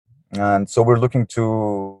And so we're looking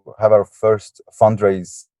to have our first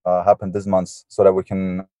fundraise happen this month so that we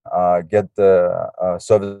can get the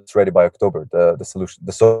service ready by October, the solution,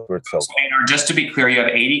 the software itself. So, Einar, just to be clear, you have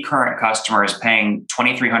 80 current customers paying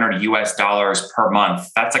 $2,300 US per month.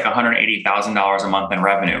 That's like $180,000 a month in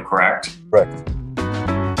revenue, correct? Correct.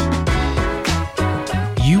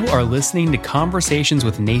 You are listening to Conversations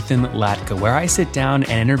with Nathan Latka, where I sit down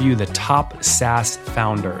and interview the top SaaS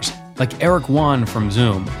founders, like Eric Yuan from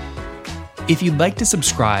Zoom. If you'd like to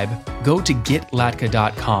subscribe, go to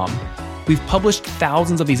getlatka.com. We've published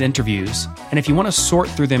thousands of these interviews, and if you want to sort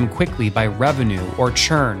through them quickly by revenue or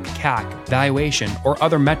churn, CAC, valuation, or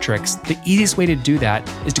other metrics, the easiest way to do that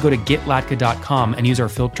is to go to getlatka.com and use our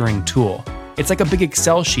filtering tool. It's like a big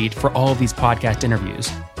Excel sheet for all of these podcast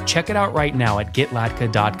interviews. Check it out right now at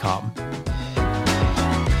getlatka.com.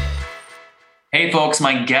 Hey folks,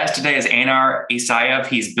 my guest today is Einar Isayev.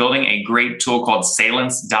 He's building a great tool called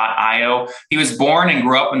Salence.io. He was born and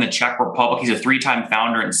grew up in the Czech Republic. He's a three-time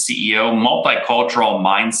founder and CEO, multicultural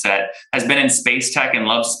mindset, has been in space tech and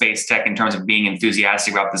loves space tech in terms of being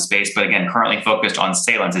enthusiastic about the space, but again, currently focused on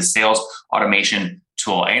Salence, his sales automation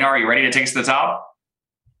tool. Einar, are you ready to take us to the top?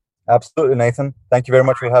 Absolutely, Nathan. Thank you very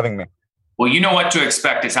much for having me. Well, you know what to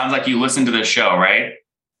expect. It sounds like you listen to the show, right?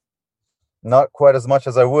 Not quite as much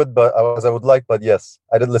as I would like, but yes,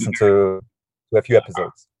 I did listen to a few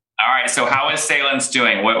episodes. All right. So how is Salence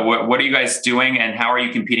doing? What are you guys doing, and how are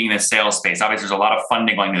you competing in the sales space? Obviously, there's a lot of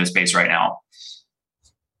funding going into the space right now.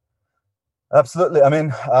 Absolutely. I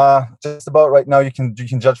mean, just about right now, you can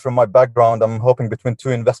judge from my background. I'm hopping between two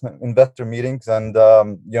investor meetings, and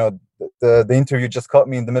the interview just caught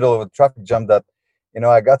me in the middle of a traffic jam that,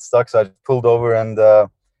 I got stuck, so I just pulled over, and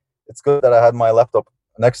it's good that I had my laptop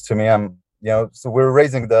next to me. So we're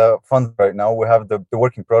raising the funds right now. We have the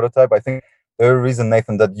working prototype. I think the reason,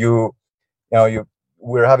 Nathan, that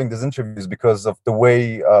we're having these interviews because of the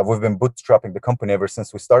way we've been bootstrapping the company ever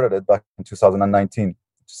since we started it back in 2019,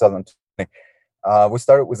 2020. We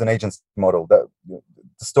started with an agency model. The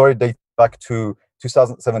story dates back to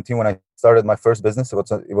 2017 when I started my first business.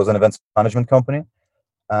 It was an events management company,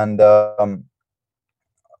 and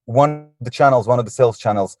one of the sales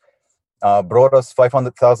channels brought us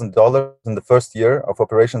 $500,000 in the first year of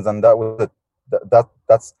operations, and that was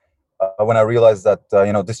that's when I realized that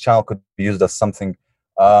this channel could be used as something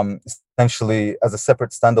essentially as a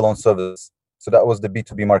separate standalone service. So that was the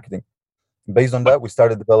B2B marketing. Based on that, we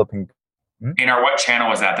started developing. Einar, what channel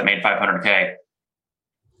was that made $500K?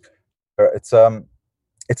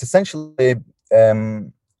 It's essentially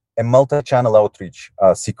a multi-channel outreach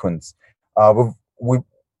sequence.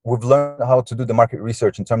 We've learned how to do the market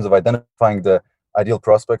research in terms of identifying the ideal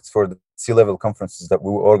prospects for the C-level conferences that we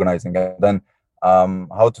were organizing, and then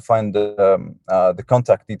how to find the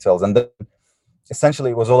contact details. And then essentially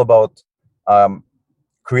it was all about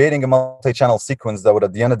creating a multi-channel sequence that would,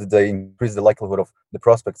 at the end of the day, increase the likelihood of the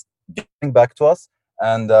prospects getting back to us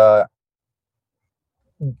and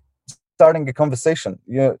starting a conversation.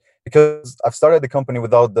 Because I've started the company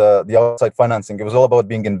without the outside financing. It was all about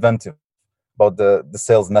being inventive about the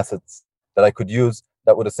sales methods that I could use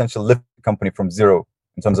that would essentially lift the company from zero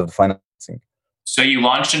in terms of the financing. So you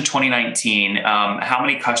launched in 2019. How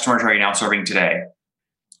many customers are you now serving today?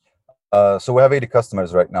 So we have 80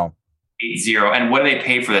 customers right now. 80. And what do they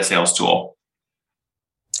pay for the sales tool?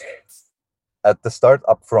 At the start,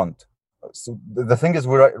 upfront. So the thing is,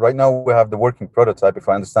 right now we have the working prototype, if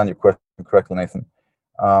I understand your question correctly, Nathan.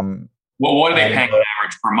 Well, what are they paying on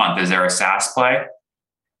average per month? Is there a SaaS play?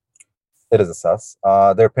 It is a SaaS.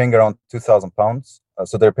 They're paying around £2,000.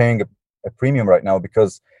 So they're paying a premium right now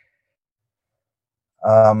because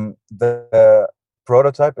the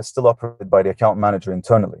prototype is still operated by the account manager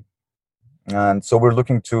internally. And so we're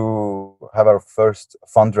looking to have our first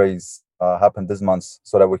fundraise happen this month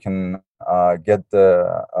so that we can get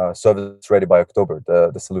the service ready by October,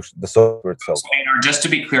 the solution, the software itself. So, Einar, just to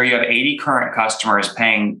be clear, you have 80 current customers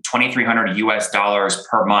paying $2,300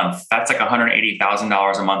 per month. That's like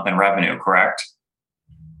 $180,000 a month in revenue, correct?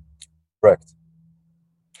 Correct.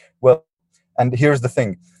 Well, and here's the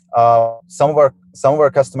thing: some of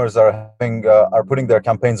our customers are putting their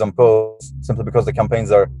campaigns on pause simply because the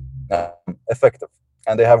campaigns are effective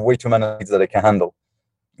and they have way too many leads that they can handle.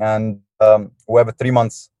 And we have a 3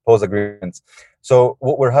 months pause agreement. So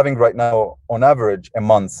what we're having right now on average a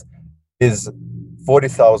month is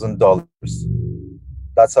 $40,000.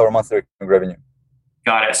 That's our monthly revenue.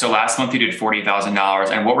 Got it. So last month you did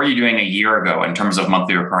 $40,000. And what were you doing a year ago in terms of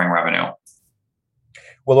monthly recurring revenue?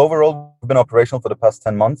 Well, overall, we've been operational for the past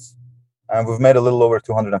 10 months and we've made a little over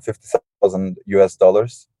 $250,000 US.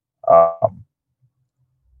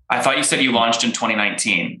 I thought you said you launched in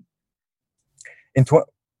 2019. In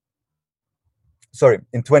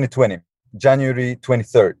in 2020, January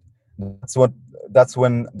 23rd. That's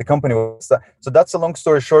when the company was. So that's a long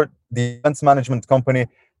story short. The events management company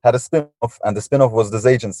had a spin-off, and the spin-off was this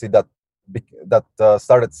agency that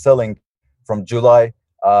started selling from July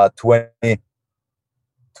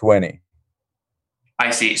 2020.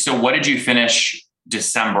 I see. So what did you finish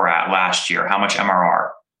December at last year? How much MRR?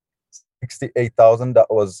 68,000. That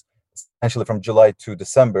was essentially from July to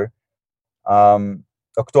December.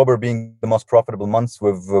 October being the most profitable months,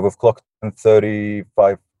 we've clocked in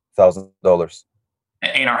 $35,000.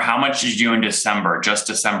 Einar, how much did you do in December? Just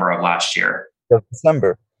December of last year? Just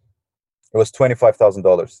December, it was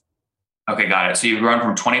 $25,000. Okay, got it. So you've grown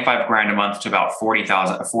from 25 grand a month to about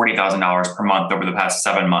 $40,000 per month over the past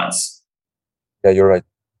 7 months. Yeah, you're right.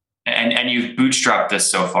 And you've bootstrapped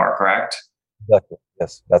this so far, correct? Exactly.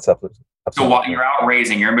 Yes, that's absolutely. So while you're out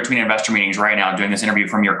raising, you're in between investor meetings right now doing this interview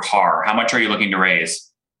from your car. How much are you looking to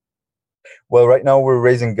raise? Well, right now we're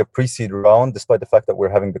raising a pre-seed round, despite the fact that we're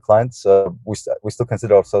having the clients. We still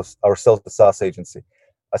consider ourselves a SaaS agency,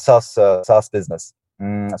 a SaaS business.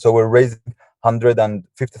 So we're raising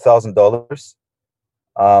 $150,000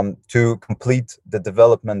 to complete the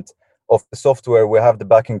development of the software. We have the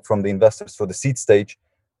backing from the investors for the seed stage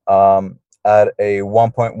at a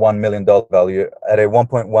 $1.1 million value, at a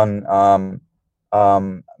 $1.1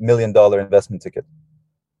 million investment ticket.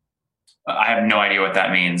 I have no idea what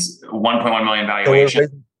that means. 1.1 million valuation.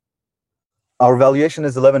 So our valuation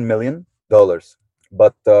is $11 million,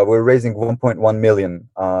 but we're raising $1.1 million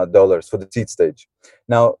for the seed stage.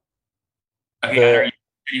 Now, okay,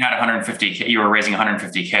 you had 150K. You were raising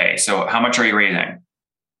 150K. So how much are you raising?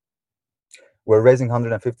 We're raising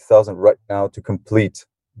 150,000 right now to complete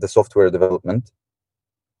the software development.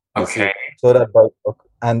 Okay. So that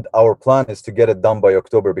and our plan is to get it done by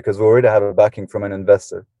October, because we already have a backing from an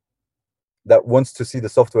investor that wants to see the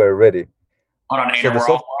software ready. Hold on,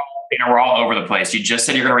 Einar, we're all over the place. You just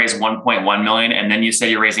said you're going to raise 1.1 million, and then you said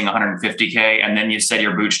you're raising 150K, and then you said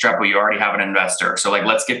you're bootstrap, but you already have an investor. So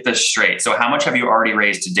let's get this straight. So how much have you already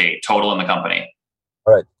raised to date, total in the company?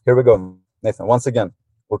 All right, here we go, Nathan. Once again,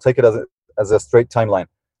 we'll take it as a straight timeline.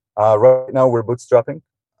 Right now we're bootstrapping.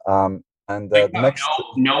 No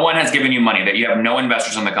one has given you money, that you have no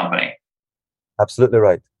investors in the company. Absolutely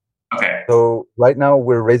right. Okay. So right now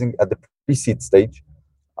we're raising at the pre-seed stage,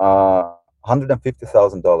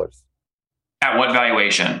 $150,000. At what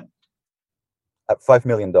valuation? At $5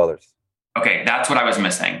 million. Okay, that's what I was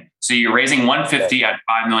missing. So you're raising 150 at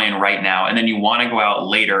 5 million right now, and then you want to go out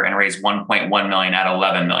later and raise 1.1 million at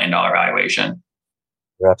 $11 million valuation.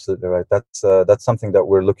 You're absolutely right. That's something that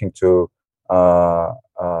we're looking to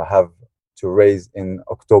have to raise in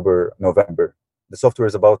October, November. The software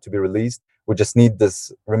is about to be released. We just need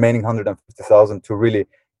this remaining 150,000 to really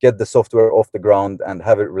get the software off the ground and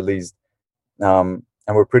have it released. And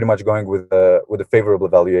we're pretty much going with a favorable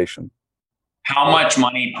valuation. How much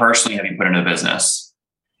money personally have you put into the business?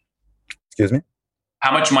 Excuse me?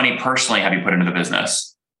 How much money personally have you put into the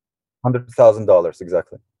business? $100,000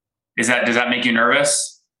 exactly. Does that make you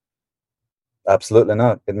nervous? Absolutely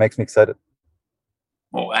not. It makes me excited.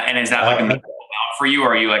 Well, and is that like a meaningful amount for you, or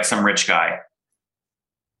are you like some rich guy?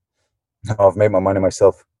 No, I've made my money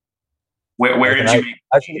myself. Where did you make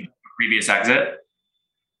the previous exit?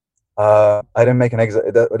 I didn't make an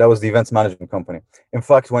exit. That was the events management company. In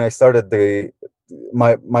fact, when I started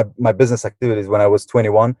my business activities when I was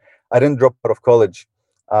 21, I didn't drop out of college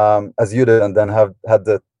as you did, and then had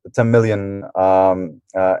the $10 million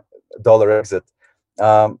dollar exit.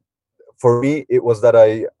 For me, it was that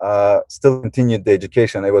I still continued the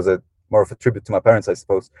education. It was more of a tribute to my parents, I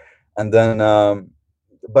suppose. And then,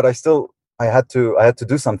 but I had to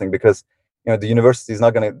do something, because the university is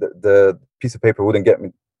not gonna, the piece of paper wouldn't get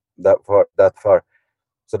me that far.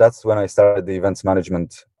 So that's when I started the events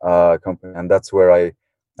management company, and that's where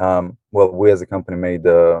we as a company made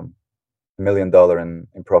 $1 million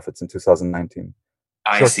in profits in 2019.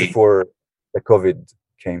 Just before the COVID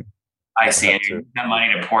came. I see. And you have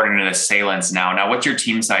money to pour into the Salence now. Now, what's your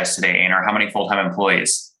team size today, Einar? How many full-time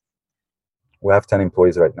employees? We have 10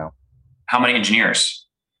 employees right now. How many engineers?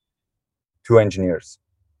 2 engineers.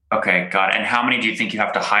 Okay, got it. And how many do you think you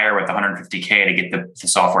have to hire with 150K to get the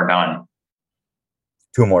software done?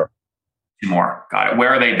 2 more. 2 more. Got it. Where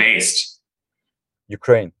are they based?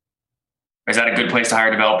 Ukraine. Is that a good place to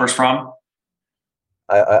hire developers from?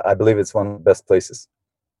 I believe it's one of the best places.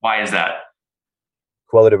 Why is that?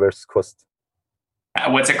 Quality versus cost.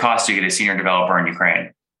 What's it cost to get a senior developer in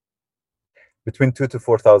Ukraine? Between $2,000 to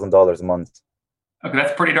 $4,000 a month. Okay,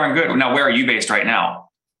 that's pretty darn good. Now, where are you based right now?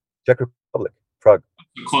 Czech Republic, Prague.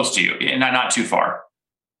 Close to you, and not too far.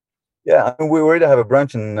 Yeah, I mean, we already have a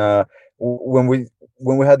branch in when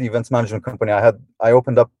we had the events management company. I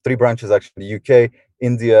opened up 3 branches actually: UK,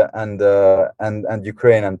 India, and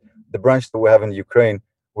Ukraine. And the branch that we have in Ukraine,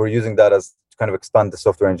 we're using that as to kind of expand the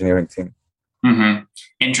software engineering team. Mm-hmm.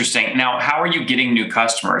 Interesting. Now, how are you getting new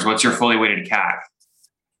customers? What's your fully weighted CAC?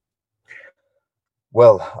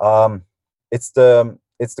 Well, it's the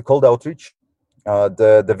cold outreach,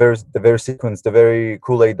 the very sequence, the very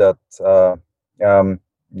Kool-Aid that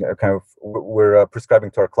kind of we're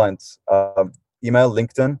prescribing to our clients. Email,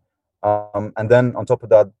 LinkedIn, and then on top of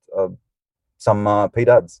that, some paid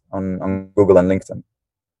ads on Google and LinkedIn.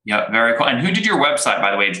 Yeah, very cool. And who did your website, by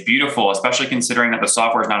the way? It's beautiful, especially considering that the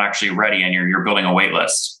software is not actually ready and you're building a wait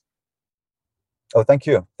list. Oh, thank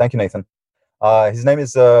you, Nathan. His name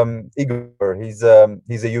is Igor. He's a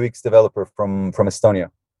UX developer from Estonia.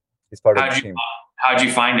 He's part of the team. How'd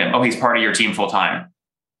you find him? Oh, he's part of your team full time.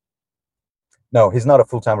 No, he's not a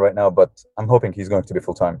full time right now, but I'm hoping he's going to be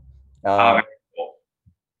full time. Very cool.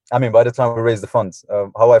 I mean, by the time we raise the funds,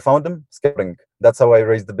 how I found him, scouting. That's how I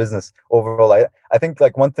raised the business overall. I think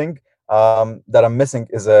like one thing that I'm missing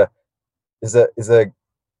is a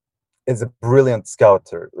brilliant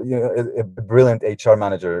scouter, a brilliant HR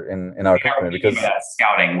manager in our company. Because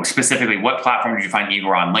scouting specifically, what platform did you find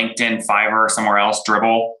Igor on? LinkedIn, Fiverr, somewhere else,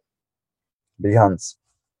 Dribbble? Behance.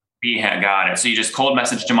 Behance, got it. So you just cold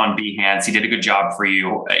messaged him on Behance. He did a good job for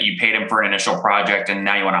you. You paid him for an initial project, and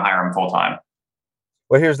now you want to hire him full time.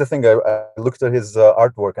 Well, here's the thing. I looked at his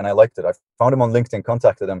artwork and I liked it. I found him on LinkedIn,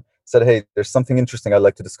 contacted him, said, "Hey, there's something interesting I'd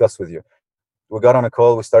like to discuss with you." We got on a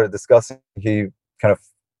call. We started discussing. He kind of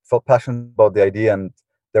felt passionate about the idea, and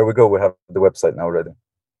there we go. We have the website now ready.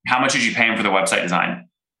 How much did you pay him for the website design?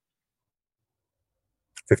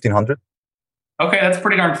 $1,500. Okay, that's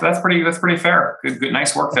pretty fair. Good,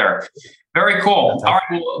 nice work there. Very cool. All right,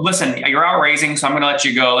 well, listen, you're out raising, so I'm going to let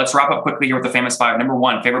you go. Let's wrap up quickly here with the famous 5. Number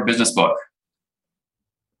 1, favorite business book.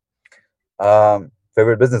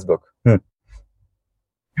 Favorite business book.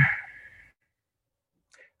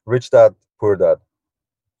 Rich Dad, Poor Dad.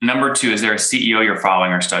 Number 2, is there a CEO you're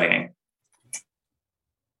following or studying?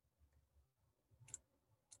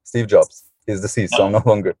 Steve Jobs. He's deceased, so I'm no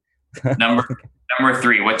longer. Number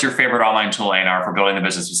 3, what's your favorite online tool, Einar, for building the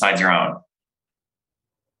business besides your own?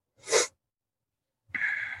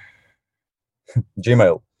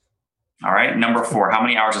 Gmail. All right. Number 4, how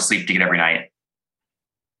many hours of sleep do you get every night?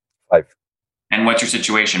 5. And what's your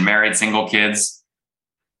situation? Married, single, kids?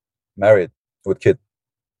 Married with kid.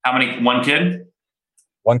 How many? 1 kid?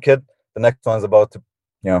 1 kid. The next one's about to,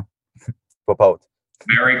 pop out.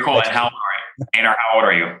 Very cool. And how old are you? Einar, how old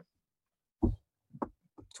are you?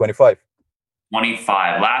 25.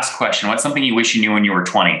 25. Last question. What's something you wish you knew when you were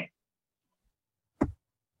 20?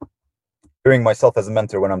 Hearing myself as a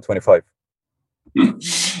mentor when I'm 25.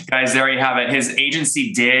 Guys, there you have it. His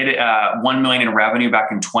agency did $1 million in revenue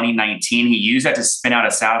back in 2019. He used that to spin out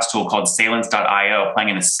a SaaS tool called Salence.io, playing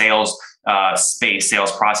in the sales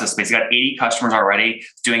sales process space. He got 80 customers already,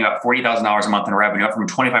 doing about $40,000 a month in revenue, up from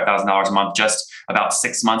 $25,000 a month just about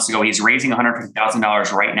 6 months ago. He's raising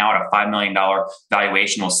 $150,000 right now at a $5 million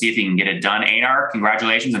valuation. We'll see if he can get it done. Einar,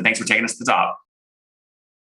 congratulations, and thanks for taking us to the top.